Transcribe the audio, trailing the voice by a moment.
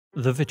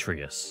The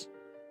vitreous.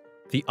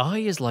 The eye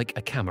is like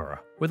a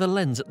camera, with a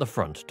lens at the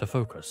front to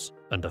focus,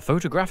 and a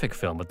photographic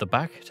film at the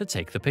back to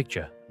take the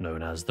picture,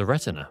 known as the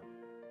retina.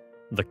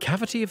 The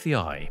cavity of the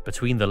eye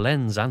between the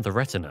lens and the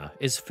retina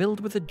is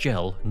filled with a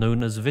gel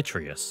known as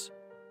vitreous.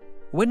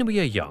 When we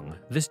are young,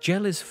 this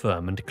gel is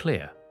firm and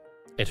clear.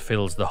 It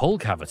fills the whole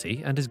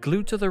cavity and is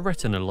glued to the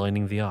retina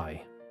lining the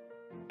eye.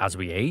 As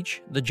we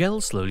age, the gel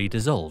slowly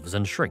dissolves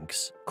and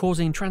shrinks,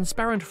 causing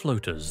transparent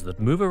floaters that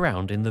move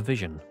around in the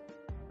vision.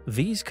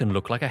 These can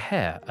look like a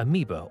hair,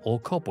 amoeba, or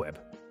cobweb.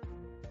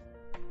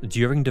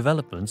 During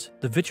development,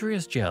 the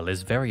vitreous gel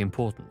is very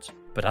important,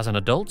 but as an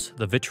adult,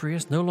 the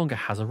vitreous no longer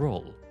has a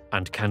role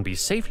and can be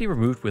safely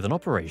removed with an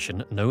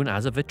operation known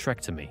as a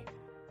vitrectomy.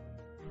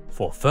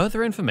 For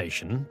further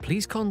information,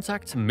 please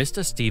contact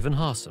Mr. Stephen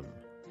Harson.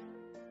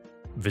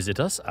 Visit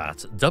us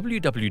at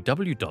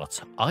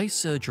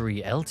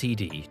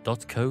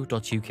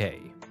www.eyesurgeryltd.co.uk.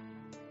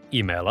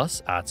 Email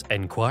us at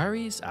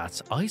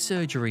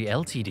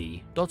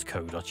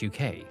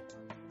enquiries@eyesurgeryltd.co.uk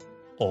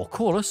or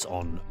call us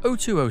on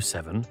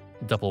 0207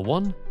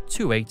 11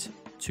 28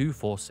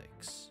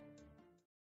 246.